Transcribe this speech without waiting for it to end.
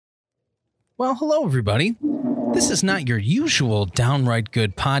Well, hello, everybody. This is not your usual Downright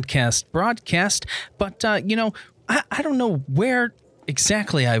Good podcast broadcast, but, I don't know where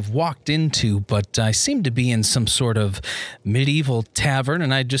exactly I've walked into, but I seem to be in some sort of medieval tavern,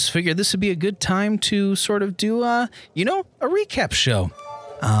 and I just figured this would be a good time to sort of do, a recap show.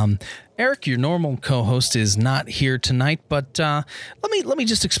 Eric, your normal co-host, is not here tonight, but let me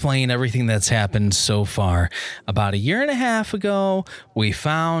just explain everything that's happened so far. About a year and a half ago, we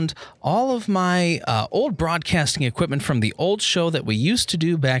found all of my old broadcasting equipment from the old show that we used to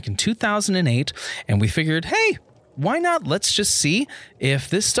do back in 2008, and we figured, hey, why not? Let's just see if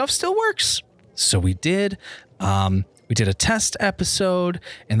this stuff still works. So we did. We did a test episode,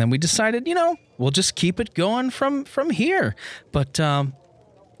 and then we decided, we'll just keep it going from here. But I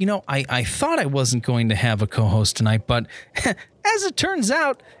thought I wasn't going to have a co-host tonight, but as it turns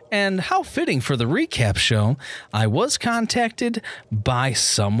out, and how fitting for the recap show, I was contacted by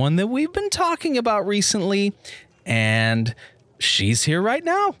someone that we've been talking about recently, and she's here right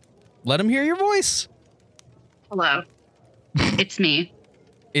now. Let him hear your voice. Hello. It's me.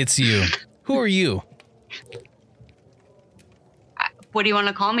 It's you. Who are you? What do you want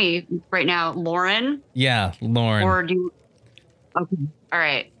to call me right now? Lauren? Yeah, Lauren. Or do you... Okay. All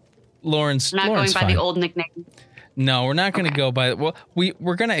right. Lauren's not Lauren's going by fine. the old nickname. No, we're not going to go by... Well,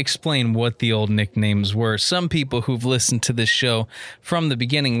 we're going to explain what the old nicknames were. Some people who've listened to this show from the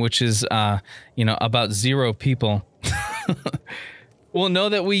beginning, which is, about 0 people, will know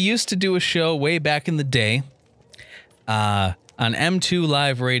that we used to do a show way back in the day on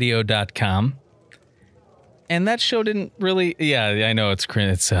m2liveradio.com. And that show didn't really... Yeah, I know it's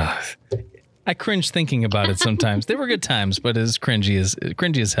cringe. I cringe thinking about it sometimes. They were good times, but it's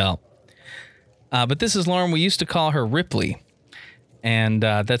cringy as hell. But this is Lauren. We used to call her Ripley. And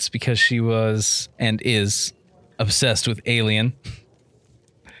that's because she was and is obsessed with Alien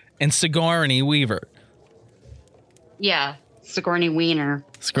and Sigourney Weaver. Yeah, Sigourney Wiener.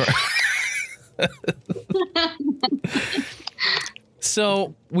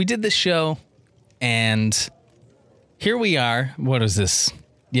 So we did this show, and here we are. What is this?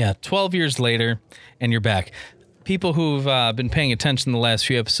 Yeah, 12 years later, and you're back. People who've been paying attention the last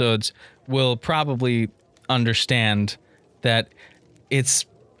few episodes will probably understand that it's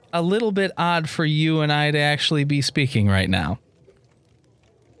a little bit odd for you and I to actually be speaking right now.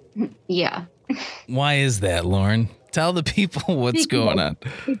 Yeah. Why is that, Lauren? Tell the people what's going on.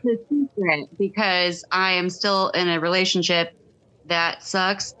 It's a secret because I am still in a relationship that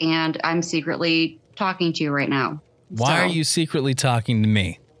sucks, and I'm secretly talking to you right now. Why are you secretly talking to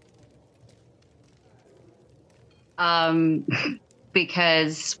me?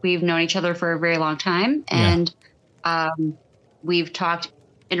 Because we've known each other for a very long time, and we've talked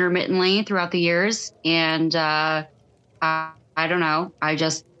intermittently throughout the years. And I don't know. I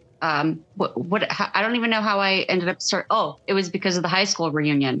just I don't even know how I ended up it was because of the high school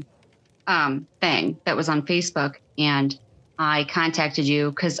reunion thing that was on Facebook, and I contacted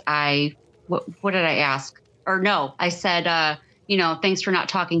you because what did I ask? Or no, I said, thanks for not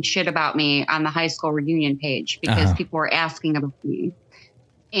talking shit about me on the high school reunion page, because people were asking about me.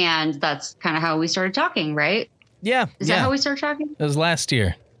 And that's kind of how we started talking, right? Yeah. Is that how we started talking? It was last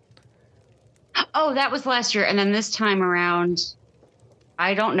year. Oh, that was last year. And then this time around,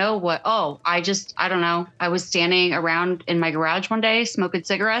 I don't know what. I don't know. I was standing around in my garage one day smoking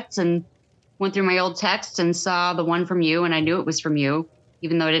cigarettes and went through my old texts and saw the one from you. And I knew it was from you.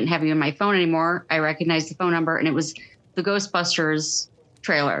 Even though I didn't have you in my phone anymore, I recognized the phone number, and it was the Ghostbusters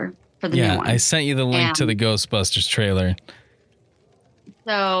trailer for the new one. Yeah, I sent you the link to the Ghostbusters trailer.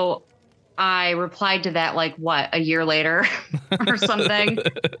 So I replied to that a year later or something.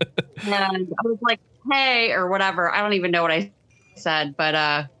 And I was like, hey, or whatever. I don't even know what I said,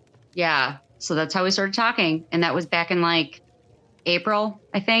 but yeah. So that's how we started talking. And that was back in April,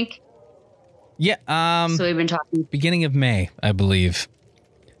 I think. Yeah. So we've been talking. Beginning of May, I believe.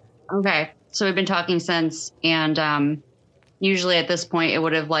 Okay. So we've been talking since, and usually at this point it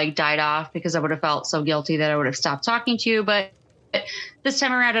would have died off because I would have felt so guilty that I would have stopped talking to you. But this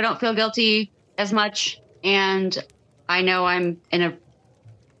time around, I don't feel guilty as much, and I know I'm in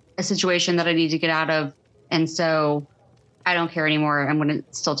a situation that I need to get out of, and so I don't care anymore. I'm going to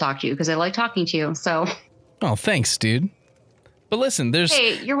still talk to you because I like talking to you. So. Oh, thanks, dude. But listen,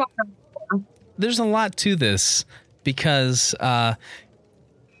 Hey, you're welcome. There's a lot to this because,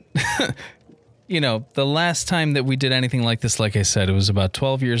 the last time that we did anything like this, like I said, it was about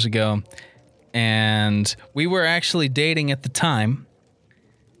 12 years ago, and we were actually dating at the time.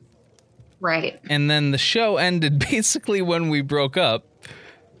 Right. And then the show ended basically when we broke up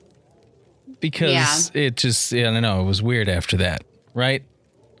because it just, I don't know, it was weird after that, right?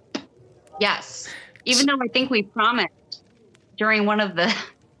 Yes. Even though I think we promised during one of the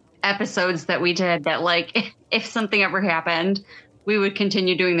episodes that we did that, like, if something ever happened, we would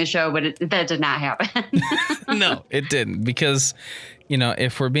continue doing the show, but that did not happen. No, it didn't, because,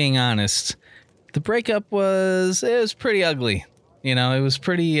 if we're being honest, the breakup was pretty ugly. It was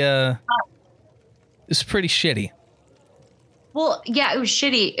pretty shitty. Well, yeah, it was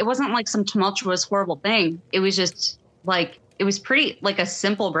shitty. It wasn't like some tumultuous, horrible thing. It was just like, it was pretty like a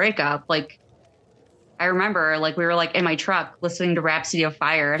simple breakup. Like, I remember, like, we were like in my truck listening to Rhapsody of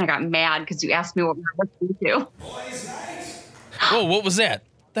Fire, and I got mad because you asked me what we were listening to. Whoa, what was that?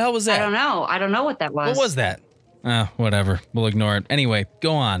 The hell was that? I don't know. I don't know what that was. What was that? Whatever. We'll ignore it. Anyway,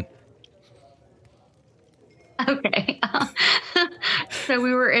 go on. Okay. So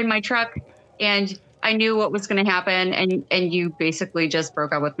we were in my truck, and I knew what was going to happen, and you basically just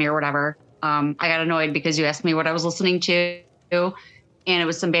broke up with me or whatever. I got annoyed because you asked me what I was listening to, and it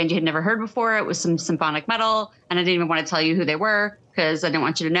was some band you had never heard before. It was some symphonic metal, and I didn't even want to tell you who they were because I didn't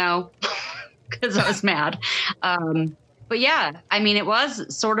want you to know because I was mad. But yeah, I mean, it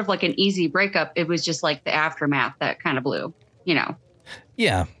was sort of like an easy breakup. It was just like the aftermath that kind of blew,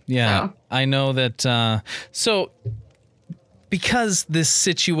 Yeah. So. I know that. So because this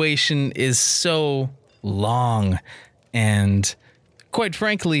situation is so long and quite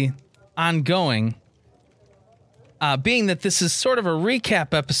frankly ongoing, being that this is sort of a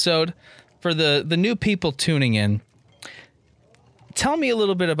recap episode for the new people tuning in, tell me a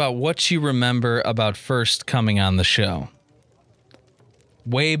little bit about what you remember about first coming on the show.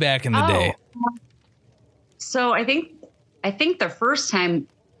 Way back in the day. So I think the first time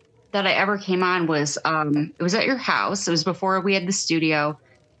that I ever came on was it was at your house. It was before we had the studio.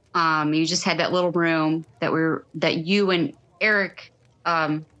 You just had that little room that you and Eric,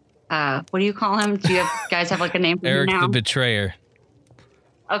 what do you call him? Do you guys have like a name for him now? Eric the Betrayer.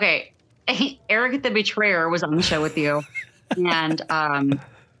 Okay. Eric the Betrayer was on the show with you. And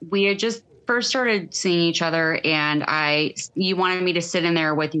we had just first started seeing each other, and you wanted me to sit in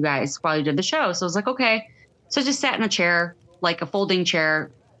there with you guys while you did the show. So I was like, okay. So I just sat in a chair, like a folding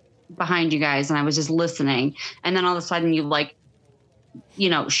chair behind you guys, and I was just listening. And then all of a sudden you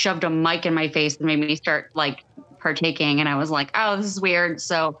shoved a mic in my face and made me start like partaking. And I was like, oh, this is weird.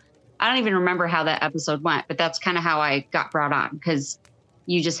 So I don't even remember how that episode went, but that's kind of how I got brought on, because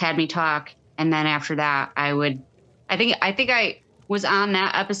you just had me talk. And then after that, I think I was on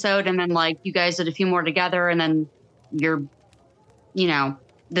that episode, and then like you guys did a few more together, and then the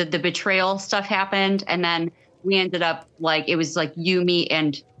betrayal stuff happened, and then we ended up like, it was like you, me,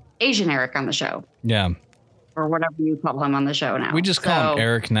 and Asian Eric on the show. Yeah. Or whatever you call him on the show now. We just call him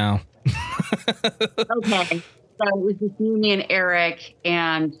Eric now. Okay. So it was just me and Eric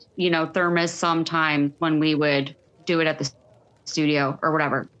and, Thermos sometimes when we would do it at the studio or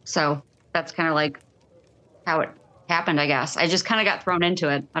whatever. So that's kind of like how it happened, I guess. I just kind of got thrown into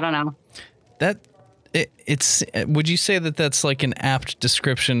it. I don't know. Would you say that that's like an apt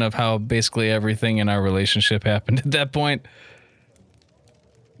description of how basically everything in our relationship happened at that point?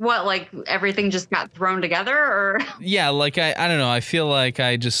 What, like everything just got thrown together, or? Yeah, like I don't know. I feel like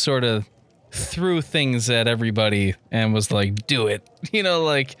I just sort of threw things at everybody and was like, do it,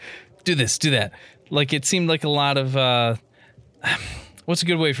 like do this, do that. Like it seemed like a lot of, what's a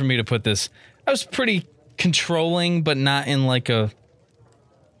good way for me to put this? I was pretty controlling, but not in like a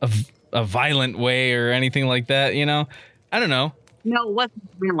violent way or anything like that, I don't know. No, it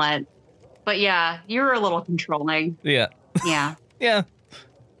wasn't violent, but yeah, you were a little controlling. Yeah. Yeah. Yeah.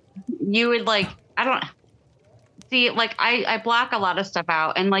 You would like, I don't see, like I block a lot of stuff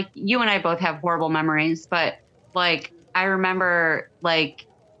out, and like you and I both have horrible memories, but like I remember like,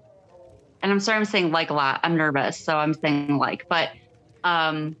 and I'm sorry I'm saying like a lot, I'm nervous, so I'm saying like, but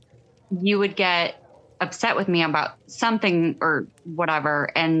you would get upset with me about something or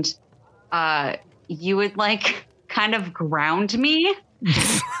whatever, and you would like kind of ground me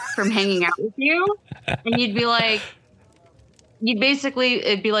from hanging out with you, and you'd be like,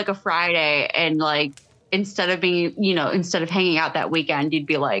 it'd be like a Friday, and like instead of hanging out that weekend, you'd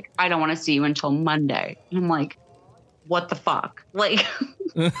be like, I don't want to see you until Monday. And I'm like, what the fuck? Like,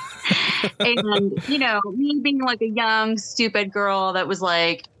 and me being like a young, stupid girl that was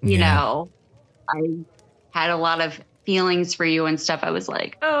like, I had a lot of feelings for you and stuff. I was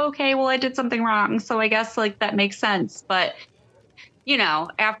like, oh, okay, well, I did something wrong, so I guess like that makes sense. But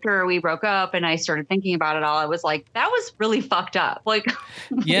after we broke up and I started thinking about it all, I was like, that was really fucked up. Like,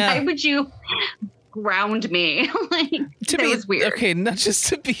 yeah. Why would you ground me? Like, that was weird. Okay, not just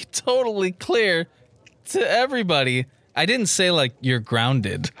to be totally clear to everybody, I didn't say like you're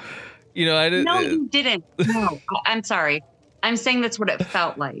grounded. I didn't. No, you didn't. No, I'm sorry. I'm saying that's what it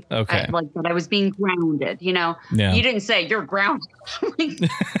felt like. Okay. Like that I was being grounded, you know? Yeah. You didn't say you're grounded. Like,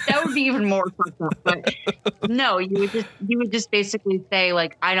 that would be even more fucked up. But no, you would just basically say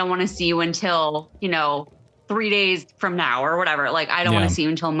like, I don't want to see you until, 3 days from now or whatever. Like, I don't want to see you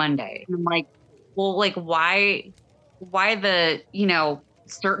until Monday. And I'm like, well, like, why the,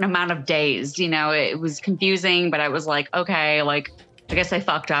 certain amount of days, it was confusing, but I was like, okay, like, I guess I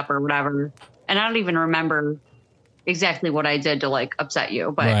fucked up or whatever. And I don't even remember exactly what I did to like upset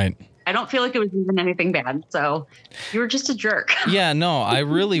you, but right. I don't feel like it was even anything bad. So you were just a jerk. Yeah, no, I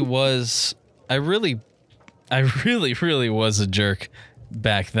really was. I really was a jerk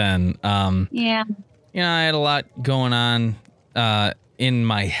back then. Yeah. I had a lot going on in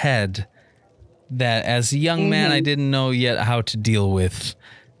my head that as a young man, I didn't know yet how to deal with.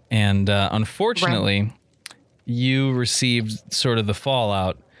 And unfortunately, you received sort of the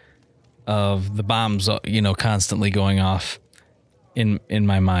fallout of the bombs, constantly going off in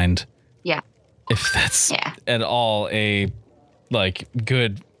my mind. Yeah. If that's at all a like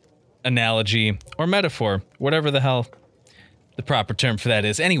good analogy or metaphor, whatever the hell the proper term for that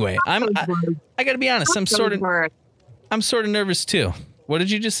is. Anyway, I got to be honest, I'm sort of nervous too. What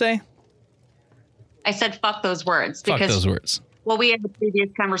did you just say? I said fuck those words because those words. Well, we had a previous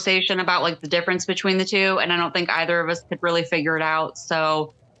conversation about like the difference between the two, and I don't think either of us could really figure it out.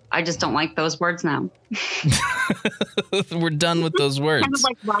 So I just don't like those words now. We're done with those words. Kind of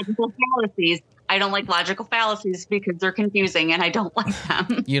like logical fallacies. I don't like logical fallacies because they're confusing and I don't like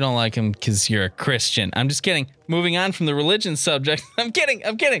them. You don't like them because you're a Christian. I'm just kidding. Moving on from the religion subject. I'm kidding.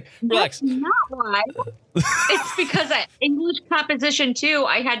 Relax. That's not why. It's because English composition too,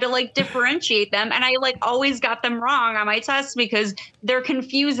 I had to like differentiate them, and I like always got them wrong on my tests because they're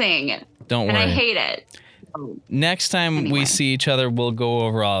confusing. Don't worry. And I hate it. Next time we see each other, we'll go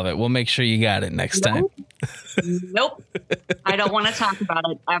over all of it. We'll make sure you got it next time. Nope. I don't want to talk about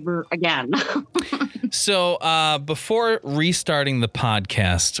it ever again. So before restarting the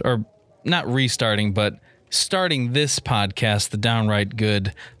podcast, or not restarting, but starting this podcast, the Downright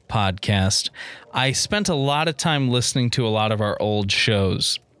Good podcast, I spent a lot of time listening to a lot of our old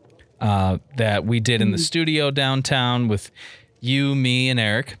shows that we did in the studio downtown with you, me, and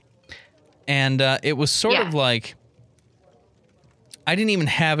Eric. And it was sort of like, I didn't even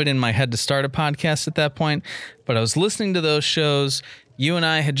have it in my head to start a podcast at that point, but I was listening to those shows. You and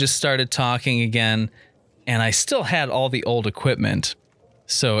I had just started talking again, and I still had all the old equipment.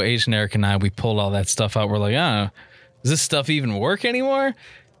 So Asian Eric and I, we pulled all that stuff out. We're like, does this stuff even work anymore?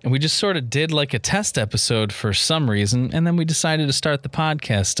 And we just sort of did like a test episode for some reason, and then we decided to start the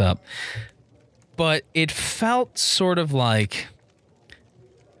podcast up. But it felt sort of like...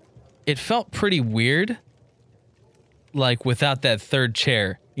 It felt pretty weird, like without that third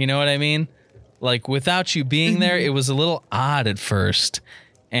chair. You know what I mean? Like without you being there, it was a little odd at first.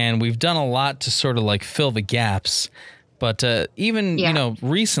 And we've done a lot to sort of like fill the gaps. But even,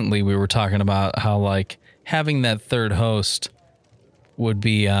 recently we were talking about how like having that third host would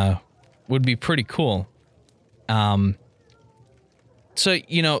be pretty cool. So,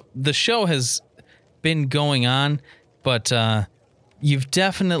 the show has been going on, but you've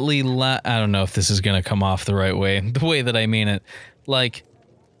definitely I don't know if this is going to come off the right way, the way that I mean it. Like,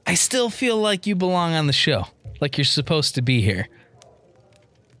 I still feel like you belong on the show. Like you're supposed to be here.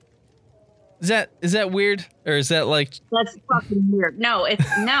 Is that weird? Or is that like... That's fucking weird. No,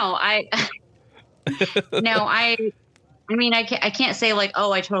 I mean, I can't say like,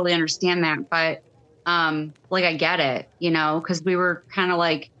 oh, I totally understand that. But like, I get it, because we were kind of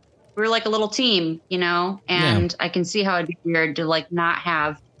like, we were like a little team, and I can see how it'd be weird to like not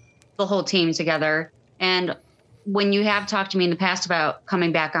have the whole team together. And when you have talked to me in the past about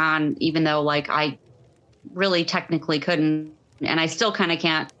coming back on, even though like I really technically couldn't, and I still kind of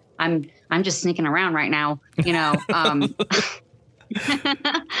can't, I'm just sneaking around right now,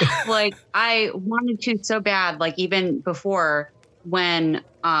 like I wanted to so bad, like even before when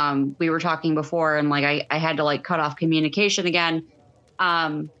we were talking before and like I had to like cut off communication again.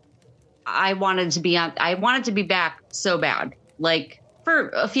 I wanted to be back so bad, like for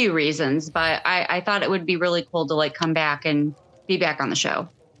a few reasons, but I thought it would be really cool to like come back and be back on the show.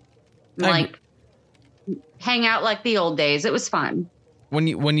 Like hang out like the old days. It was fun.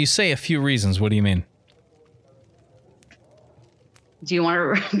 When you say a few reasons, what do you mean? Do you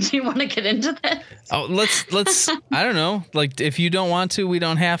want to get into this? Oh, let's I don't know. Like if you don't want to, we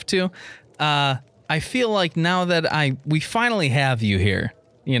don't have to. I feel like now that we finally have you here,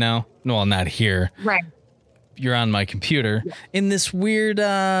 well, not here. Right. You're on my computer in this weird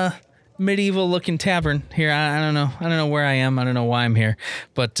medieval looking tavern here. I don't know where I am. I don't know why I'm here,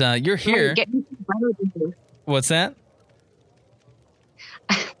 but you're here. What's that?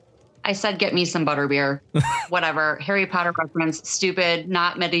 I said, get me some butterbeer. Whatever. Harry Potter reference. Stupid.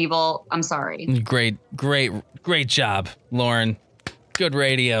 Not medieval. I'm sorry. Great job, Lauren. Good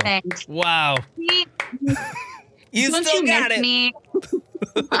radio. Thanks. Wow. You Don't still you got miss it. Me?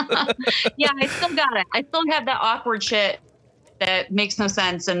 Yeah, I still got it. I still have that awkward shit that makes no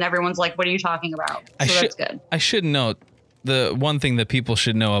sense, and everyone's like, what are you talking about? So that's good. I should note, the one thing that people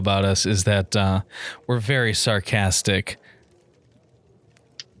should know about us is that we're very sarcastic.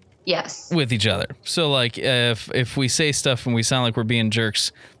 Yes. With each other. So like if we say stuff and we sound like we're being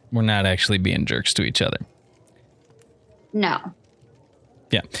jerks, we're not actually being jerks to each other. No.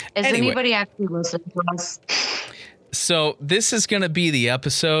 Yeah. Is anybody actually listening to us? So this is going to be the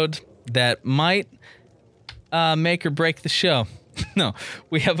episode that might make or break the show. No,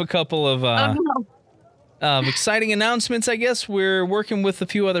 we have a couple of exciting announcements, I guess. We're working with a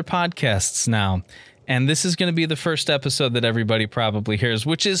few other podcasts now. And this is going to be the first episode that everybody probably hears,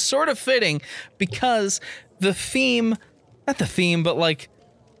 which is sort of fitting because the theme, not the theme, but like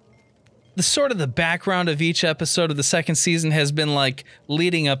the sort of the background of each episode of the second season has been like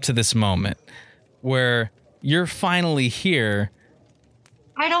leading up to this moment where you're finally here.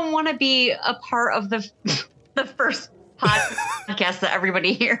 I don't want to be a part of the first podcast that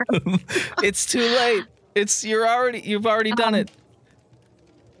everybody hears. It's too late. You've already done it.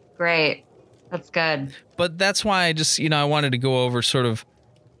 Great. That's good. But that's why I just, I wanted to go over sort of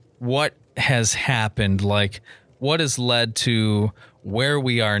what has happened, like what has led to where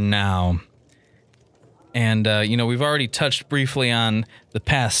we are now. And, we've already touched briefly on the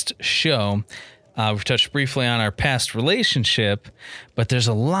past show. We've touched briefly on our past relationship, but there's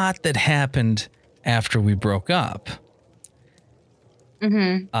a lot that happened after we broke up.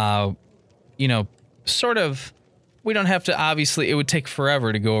 Mm-hmm. Sort of, we don't have to, obviously, it would take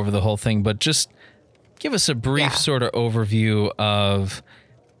forever to go over the whole thing, but just give us a brief sort of overview of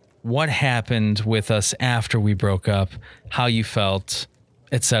what happened with us after we broke up, how you felt,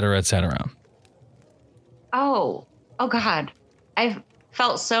 et cetera, et cetera. Oh God. I've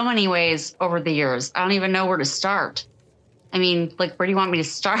felt so many ways over the years. I don't even know where to start. I mean, like, where do you want me to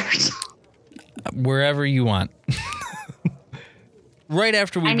start? Wherever you want. Right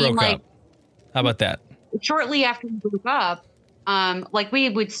after we broke up. How about that? Shortly after we broke up, we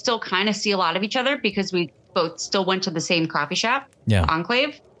would still kind of see a lot of each other because we both still went to the same coffee shop,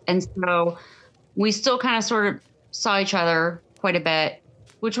 Enclave. And so we still kind of sort of saw each other quite a bit,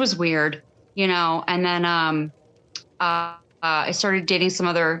 which was weird, and then I started dating some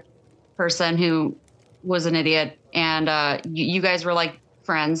other person who was an idiot. And you guys were like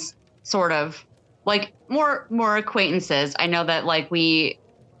friends, sort of like more acquaintances. I know that like we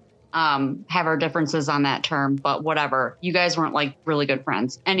have our differences on that term, but whatever. You guys weren't like really good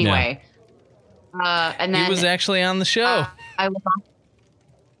friends. Anyway. Yeah. And then he was actually on the show.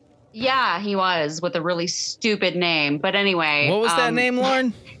 Yeah, he was, with a really stupid name. But anyway. What was that name,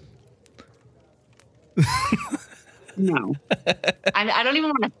 Lauren? No. I don't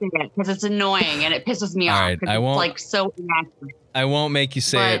even want to say it because it's annoying and it pisses me off. All right, I won't. It's like so inaccurate. I won't make you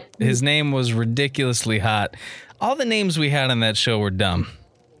say it. His name was ridiculously hot. All the names we had on that show were dumb.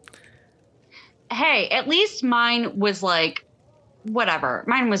 Hey, at least mine was like, whatever.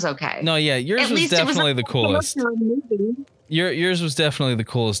 Mine was okay. No, yeah, yours was definitely the coolest. Yours was definitely the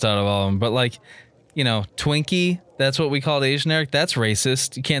coolest out of all of them. But like, Twinkie, that's what we called Asian Eric. That's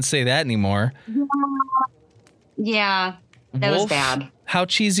racist. You can't say that anymore. Yeah, that was bad. How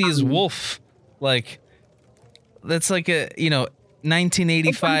cheesy is Wolf? Like, that's like a,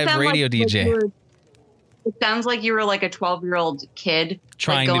 1985 radio DJ. It sounds like you were like a 12-year-old kid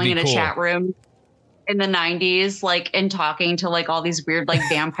trying going to be in a chat room in the 90s, like, and talking to like all these weird like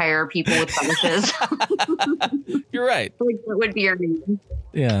vampire people with fetishes. You're right. Like, that would be your name.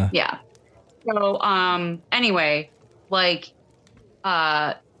 Yeah. Yeah. So, anyway, like,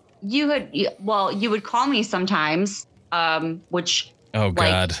 you would call me sometimes, which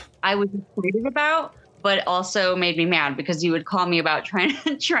God, I was excited about, but also made me mad because you would call me about trying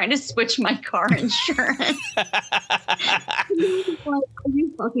to switch my car insurance. Like, are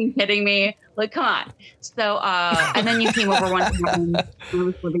you fucking kidding me? Like, come on. So, and then you came over one time. I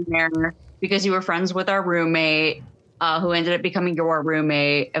was living there because you were friends with our roommate, who ended up becoming your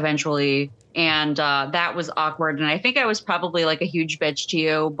roommate eventually. And that was awkward. And I think I was probably like a huge bitch to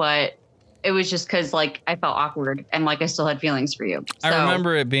you, but it was just because like I felt awkward and like I still had feelings for you. So, I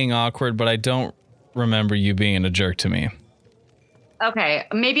remember it being awkward, but I don't remember you being a jerk to me. Okay.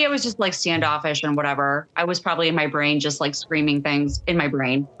 Maybe I was just like standoffish and whatever. I was probably in my brain just like screaming things in my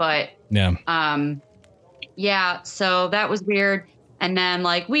brain. But yeah. So that was weird. And then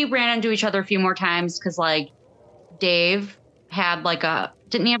like we ran into each other a few more times because like Dave had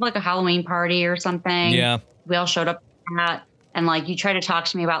didn't he have like a Halloween party or something? Yeah. We all showed up at that, and like you tried to talk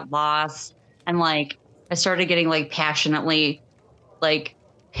to me about loss, and like I started getting like passionately like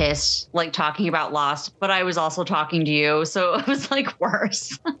pissed, like talking about Lost, but I was also talking to you, so it was like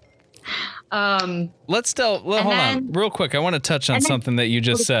worse. Let's hold on real quick. I want to touch on something that you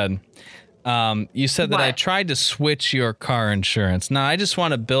just said. You said that I tried to switch your car insurance. Now, I just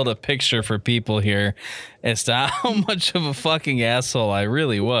want to build a picture for people here as to how much of a fucking asshole I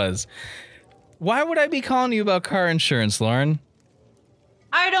really was. Why would I be calling you about car insurance, Lauren?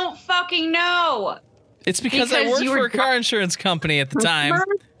 I don't fucking know. It's because I worked for a car insurance company at the time.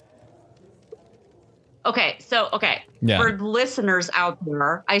 Okay. Yeah. For listeners out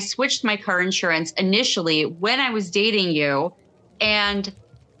there, I switched my car insurance initially when I was dating you, and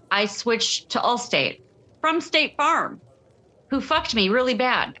I switched to Allstate from State Farm, who fucked me really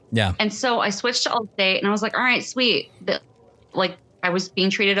bad. Yeah. And so I switched to Allstate, and I was like, all right, sweet. Like I was being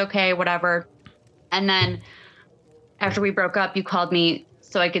treated okay, whatever. And then after we broke up, you called me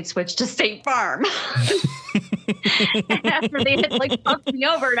so I could switch to State Farm. And after they had like fucked me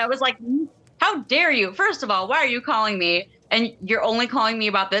over, and I was like, how dare you? First of all, why are you calling me? And you're only calling me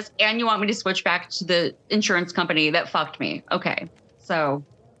about this, and you want me to switch back to the insurance company that fucked me. Okay. So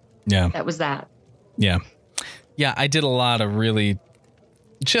yeah, that was that. Yeah. Yeah. I did a lot of really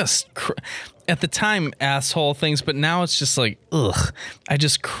just at the time, asshole things, but now it's just like, ugh, I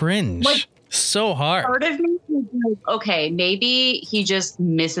just cringe so hard. Part of me is like, okay, maybe he just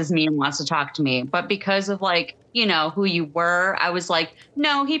misses me and wants to talk to me. But because of like, you know, who you were, I was like,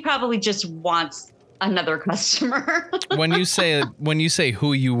 no, he probably just wants another customer. When you say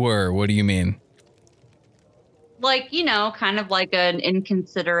who you were, what do you mean? Like, you know, kind of like an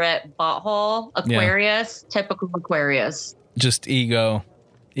inconsiderate butthole, Aquarius, typical Aquarius. Just egotistical,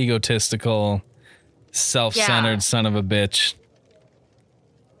 self-centered son of a bitch.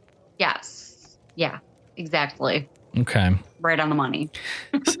 Yes. Yeah, exactly. Okay. Right on the money.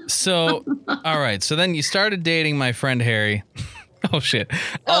 So, all right. So then you started dating my friend Harry. Oh shit.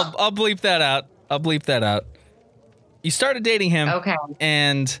 I'll bleep that out. You started dating him. Okay.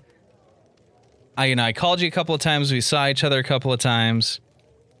 And I called you a couple of times. We saw each other a couple of times.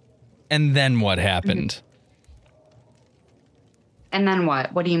 And then what happened? And then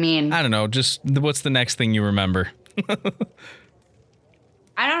what? What do you mean? I don't know. Just what's the next thing you remember?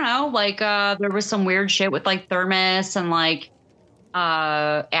 I don't know. Like, there was some weird shit with like Thermos and like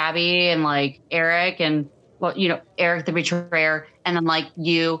Abby and like Eric and, well, you know, Eric the betrayer. And then like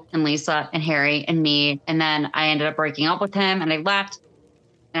you and Lisa and Harry and me. And then I ended up breaking up with him and I left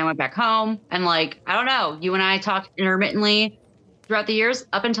and I went back home. And like, I don't know. You and I talked intermittently throughout the years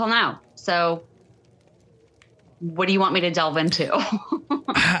up until now. So what do you want me to delve into?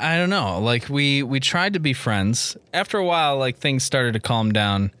 I don't know. Like we tried to be friends. After a while, like things started to calm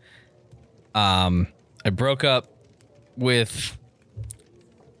down. I broke up with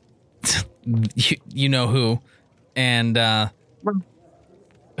you know who, and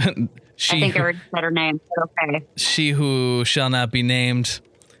she. I think I heard a better name. But okay. She who shall not be named.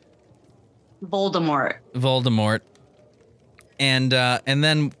 Voldemort. And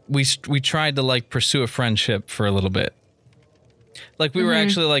then we tried to like pursue a friendship for a little bit. Like we were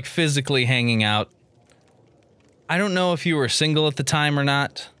actually like physically hanging out. I don't know if you were single at the time or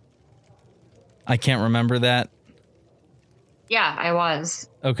not. I can't remember that. Yeah, I was.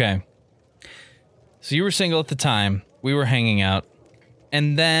 Okay. So you were single at the time. We were hanging out.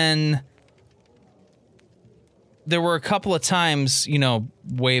 And then there were a couple of times, you know,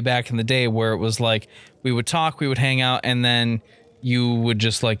 way back in the day where it was like we would talk, we would hang out, and then you would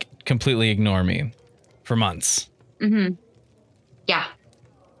just like completely ignore me for months. Mm-hmm. Yeah.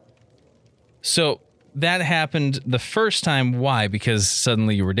 So that happened the first time. Why? Because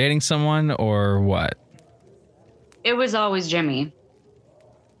suddenly you were dating someone or what? It was always Jimmy.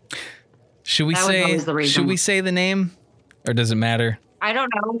 Should we say the name or does it matter? I don't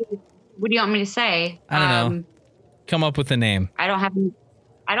know. What do you want me to say? I don't know. Come up with a name. I don't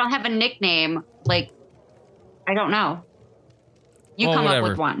have a nickname. Like, I don't know. You come up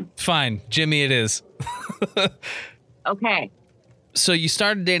with one. Fine. Jimmy it is. Okay. So you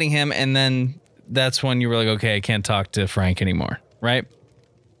started dating him, and then that's when you were like, okay, I can't talk to Frank anymore, right?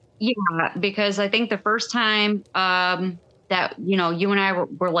 Yeah, because I think the first time that, you know, you and I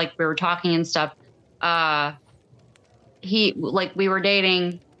were like, we were talking and stuff, we were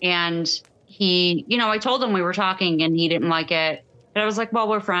dating, and he, you know, I told him we were talking and he didn't like it. But I was like, well,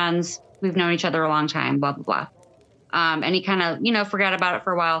 we're friends. We've known each other a long time, blah, blah, blah. And he kind of, you know, forgot about it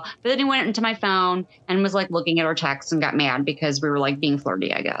for a while. But then he went into my phone and was like looking at our texts and got mad because we were like being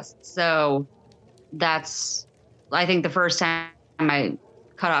flirty, I guess. So that's I think the first time I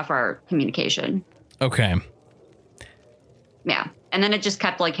cut off our communication. Okay. Yeah. And then it just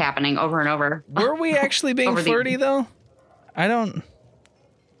kept like happening over and over. Were we actually being flirty though?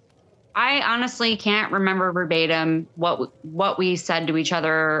 I honestly can't remember verbatim what we said to each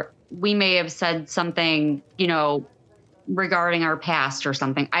other. We may have said something, regarding our past or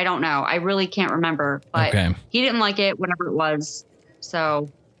something. I don't know. I really can't remember, but he didn't like it, whatever it was. So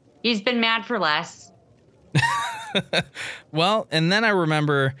he's been mad for less. Well, and then I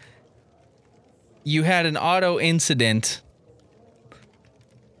remember you had an auto incident.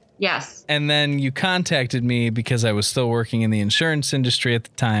 Yes. And then you contacted me because I was still working in the insurance industry at the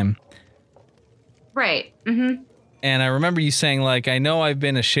time. Right. Mm-hmm. And I remember you saying, like, I know I've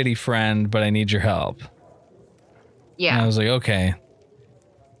been a shitty friend, but I need your help. Yeah. And I was like, okay.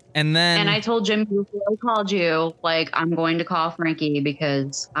 And then... And I told Jim before I called you, like, I'm going to call Frankie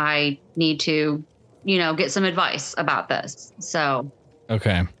because I need to, get some advice about this. So...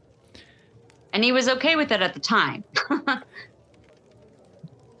 Okay. And he was okay with it at the time.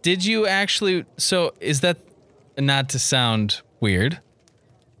 Did you actually... So, is that... Not to sound weird...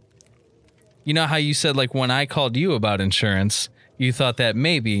 You know how you said, like, when I called you about insurance, you thought that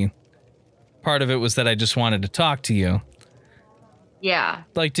maybe part of it was that I just wanted to talk to you. Yeah.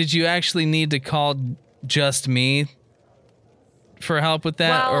 Like, did you actually need to call just me for help with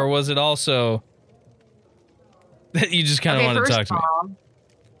that? Or was it also that you just kind of wanted to talk to me?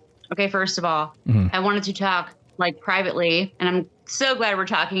 Okay, first of all, I wanted to talk, like, privately, and I'm so glad we're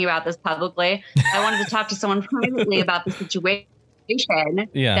talking about this publicly. I wanted to talk to someone privately about the situation.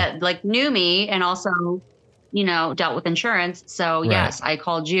 That like knew me and also, dealt with insurance. So yes, I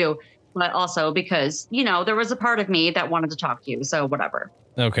called you, but also because, there was a part of me that wanted to talk to you. So whatever.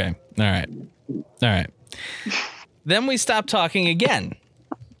 Okay. All right. Then we stopped talking again.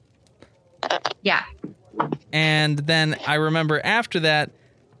 Yeah. And then I remember after that,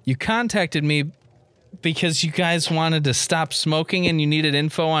 you contacted me because you guys wanted to stop smoking and you needed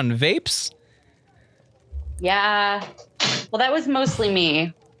info on vapes. Yeah. Well, that was mostly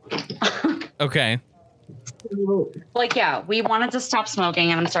me. Okay. So, we wanted to stop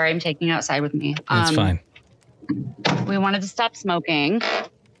smoking, and I'm sorry, I'm taking you outside with me. That's fine. We wanted to stop smoking,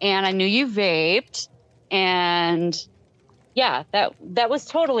 and I knew you vaped, and yeah, that was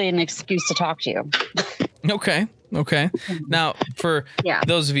totally an excuse to talk to you. Okay. Now, for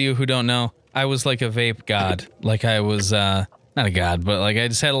those of you who don't know, I was like a vape god. Like I was, not a god, but like I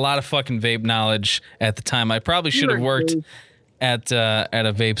just had a lot of fucking vape knowledge at the time. I probably should have worked at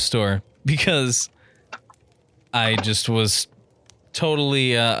a vape store because I just was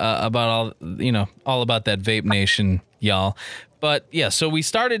totally about all about that vape nation, y'all. But yeah, so we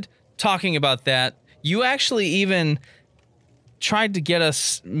started talking about that. You actually even tried to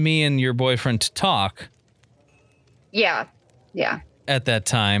get me and your boyfriend to talk. Yeah. At that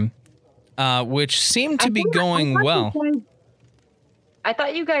time, which seemed to be going well. I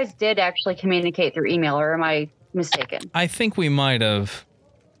thought you guys did actually communicate through email, or am I mistaken? I think we might have.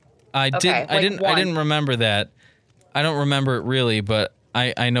 I didn't remember that. I don't remember it really, but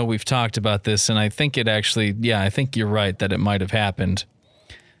I know we've talked about this, and I think it actually, I think you're right that it might have happened.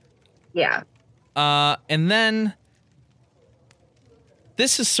 Yeah. And then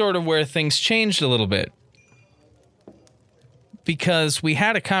this is sort of where things changed a little bit. Because we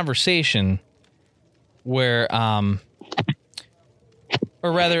had a conversation where,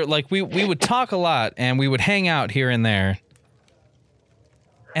 or rather, like we would talk a lot and we would hang out here and there.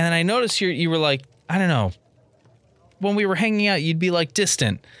 And then I noticed you were like, I don't know, when we were hanging out, you'd be like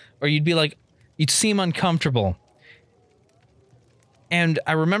distant, or you'd seem uncomfortable. And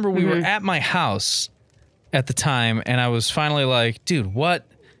I remember we were at my house at the time, and I was finally like, dude, what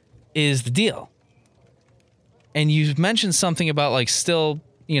is the deal? And you mentioned something about like still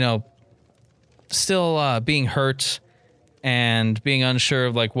being hurt and being unsure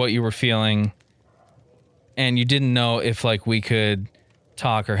of like what you were feeling. And you didn't know if like we could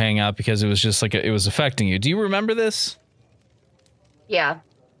talk or hang out because it was just like it was affecting you. Do you remember this? Yeah.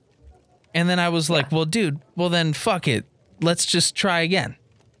 And then I was like, well, dude, well then fuck it. Let's just try again.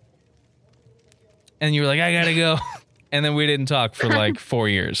 And you were like, I gotta go. And then we didn't talk for like 4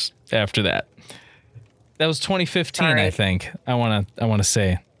 years after that. That was 2015, I think. I want to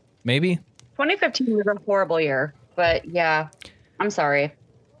say. Maybe? 2015 was a horrible year, but yeah. I'm sorry.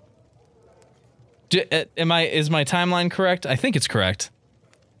 Is my timeline correct? I think it's correct.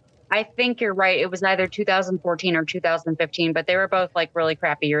 I think you're right. It was either 2014 or 2015, but they were both like really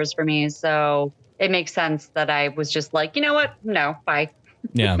crappy years for me. So it makes sense that I was just like, you know what? No, bye.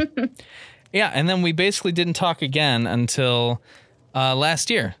 Yeah. Yeah. And then we basically didn't talk again until last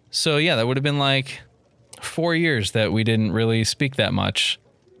year. So yeah, that would have been like 4 years that we didn't really speak that much.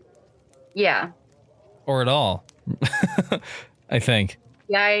 Yeah. Or at all. I think.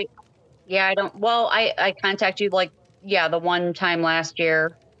 Yeah, I don't. Well, I contacted you the one time last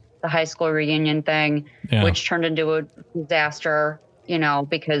year, the high school reunion thing, which turned into a disaster,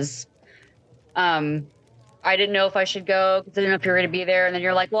 because I didn't know if I should go because I didn't know if you were going to be there. And then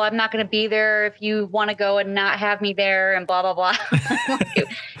you're like, well, I'm not going to be there if you want to go and not have me there and blah, blah, blah.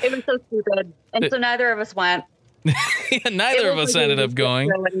 It was so stupid. And so neither of us went. Neither of us ended up going.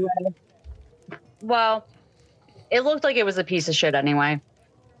 Anyway. Well, it looked like it was a piece of shit anyway.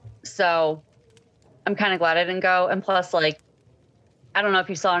 So I'm kind of glad I didn't go. And plus, I don't know if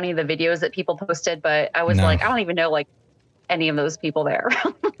you saw any of the videos that people posted, but I was I don't even know any of those people there.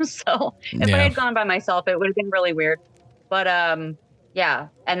 So if I had gone by myself, it would have been really weird. But yeah.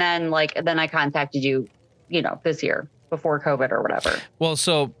 And then then I contacted you, this year before COVID or whatever. Well,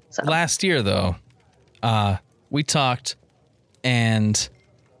 so last year though, we talked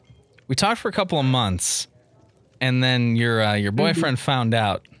for a couple of months, and then your boyfriend found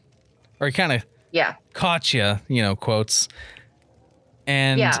out, or he kind of caught you, quotes.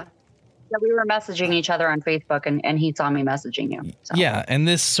 And yeah, we were messaging each other on Facebook, and he saw me messaging you. So. Yeah, and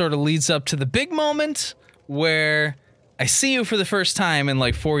this sort of leads up to the big moment where I see you for the first time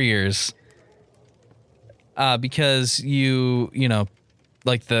in 4 years, because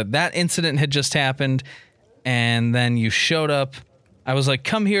that incident had just happened, and then you showed up. I was like,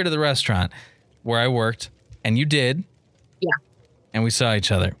 come here to the restaurant where I worked, and you did. Yeah. And we saw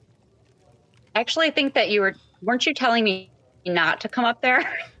each other. Actually, I think that weren't you telling me not to come up there?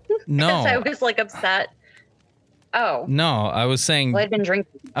 No. Because I was upset. Oh. No, I was saying. Well, I'd been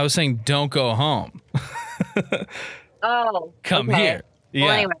drinking. I was saying, don't go home. Oh. Come here. Yeah.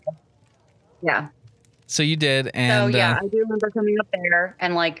 Well, anyway. Yeah. So you did, and. So yeah, I do remember coming up there,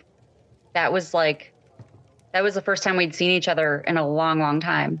 and that was the first time we'd seen each other in a long, long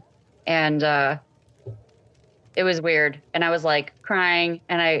time, and it was weird, and I was crying,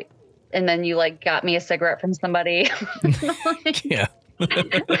 and then you got me a cigarette from somebody. Yeah.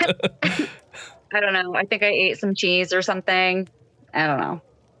 I don't know. I think I ate some cheese or something. I don't know.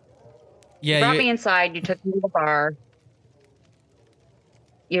 Yeah. You brought me inside. You took me to the bar.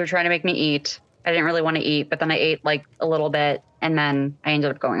 You were trying to make me eat. I didn't really want to eat, but then I ate a little bit, and then I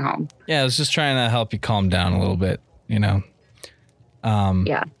ended up going home. Yeah, I was just trying to help you calm down a little bit, Yeah.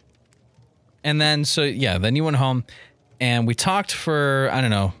 And then, then you went home, and we talked for, I don't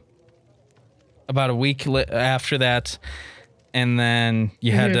know, about a week after that, and then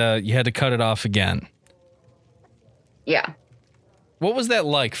you had to cut it off again. Yeah. What was that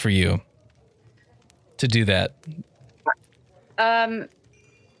like for you to do that?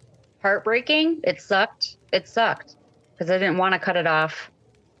 Heartbreaking. It sucked because I didn't want to cut it off,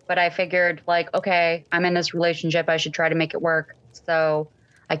 but I figured okay, I'm in this relationship. I should try to make it work. So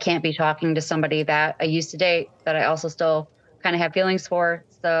I can't be talking to somebody that I used to date that I also still kind of have feelings for.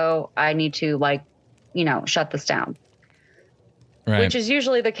 So I need to shut this down. Right. Which is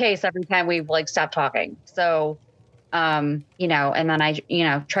usually the case every time we stop talking. So, and then I,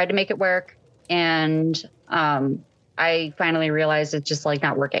 tried to make it work, and I finally realized it's just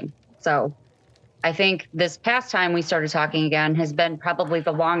not working. So I think this past time we started talking again has been probably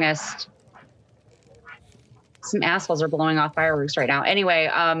the longest. Some assholes are blowing off fireworks right now. Anyway,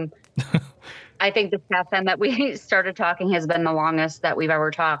 I think this past time that we started talking has been the longest that we've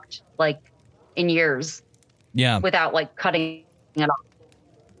ever talked, in years. Yeah. Without cutting it off.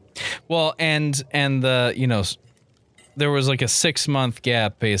 Well, and the, there was a 6-month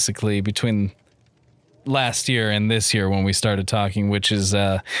gap basically between last year and this year when we started talking, which is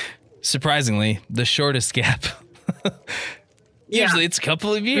surprisingly the shortest gap. Usually it's a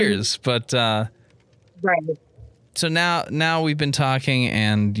couple of years, but right. So now we've been talking,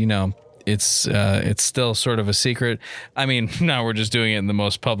 and it's still sort of a secret. I mean, now we're just doing it in the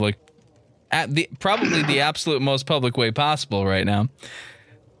most public, probably the absolute most public way possible right now.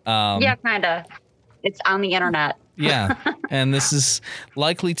 Yeah, kind of. It's on the internet. Yeah, and this is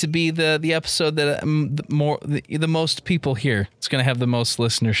likely to be the episode that the most people hear. It's going to have the most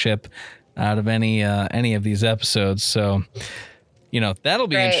listenership out of any of these episodes. So, that'll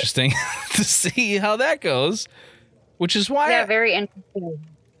be interesting to see how that goes. Which is why very interesting.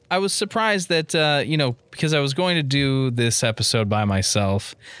 I was surprised that because I was going to do this episode by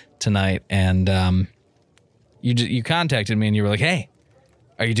myself tonight, and you contacted me and you were like, "Hey,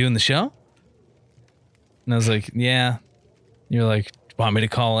 are you doing the show?" And I was like, "Yeah." You're like, "Want me to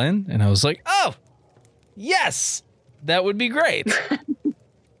call in?" And I was like, "Oh, yes, that would be great."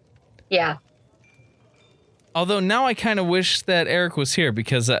 Yeah. Although now I kind of wish that Eric was here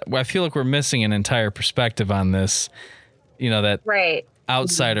because I feel like we're missing an entire perspective on this. You know, that Right.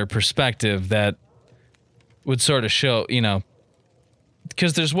 outsider perspective that would sort of show, you know,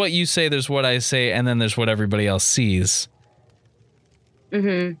 because there's what you say, there's what I say, and then there's what everybody else sees.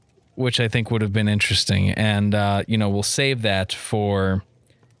 Mm-hmm. Which I think would have been interesting. And, you know, we'll save that for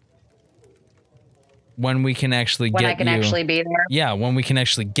when we can actually when I can actually be there. Yeah, when we can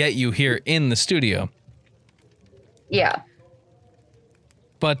actually get you here in the studio. Yeah.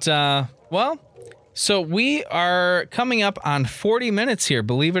 But, well, so we are coming up on 40 minutes here,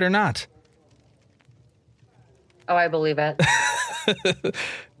 believe it or not. Oh, I believe it.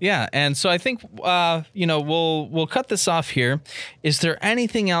 Yeah, and so I think, you know, we'll cut this off here. Is there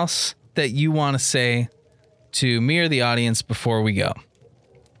anything else that you want to say to me or the audience before we go?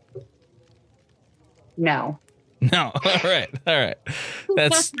 No. No. All right.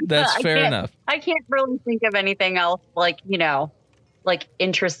 That's fair enough. I can't really think of anything else like, you know, like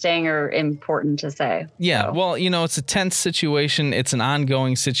interesting or important to say. Yeah. So. Well, you know, it's a tense situation. It's an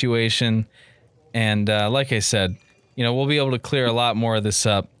ongoing situation. And like I said, you know, we'll be able to clear a lot more of this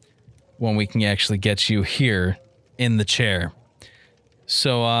up when we can actually get you here in the chair.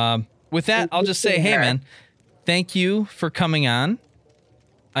 So with that, I'll just say, hey, man, thank you for coming on.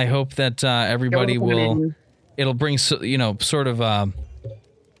 I hope that everybody it'll bring, you know, sort of a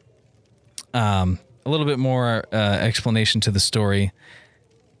little bit more explanation to the story.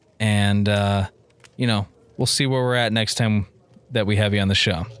 And, you know, we'll see where we're at next time that we have you on the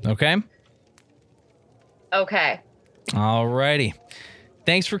show. Okay? Okay. All righty.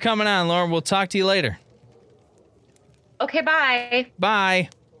 Thanks for coming on, Lauren. We'll talk to you later. Okay, bye. Bye.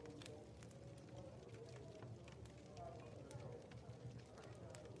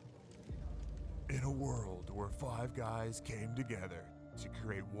 In a world where five guys came together to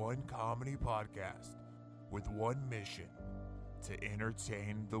create one comedy podcast with one mission, to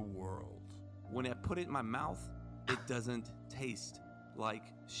entertain the world. When I put it in my mouth, it doesn't taste like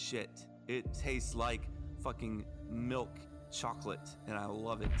shit. It tastes like fucking milk chocolate, and I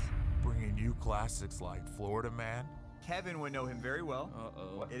love it. Bringing you classics like Florida Man. Kevin would know him very well.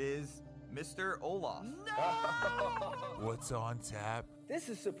 Uh-oh. It is Mr. Olaf. What's on Tap? This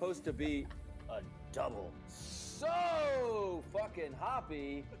is supposed to be a double. So fucking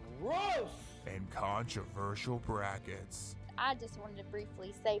hoppy. Gross! And controversial brackets. I just wanted to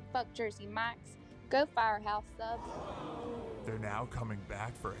briefly say fuck Jersey Mike's. Go Firehouse Subs. They're now coming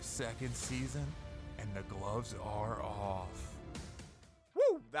back for a second season, and the gloves are off.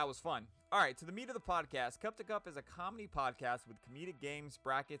 Woo! That was fun. All right, to the meat of the podcast. Cup to Cup is a comedy podcast with comedic games,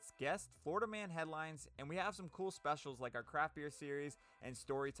 brackets, guests, Florida Man headlines, and we have some cool specials like our craft beer series and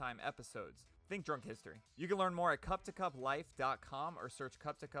storytime episodes. Think drunk history. You can learn more at cuptocuplife.com or search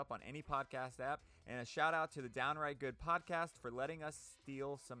Cup to Cup on any podcast app. And a shout out to the Downright Good podcast for letting us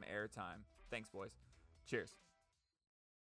steal some airtime. Thanks, boys. Cheers.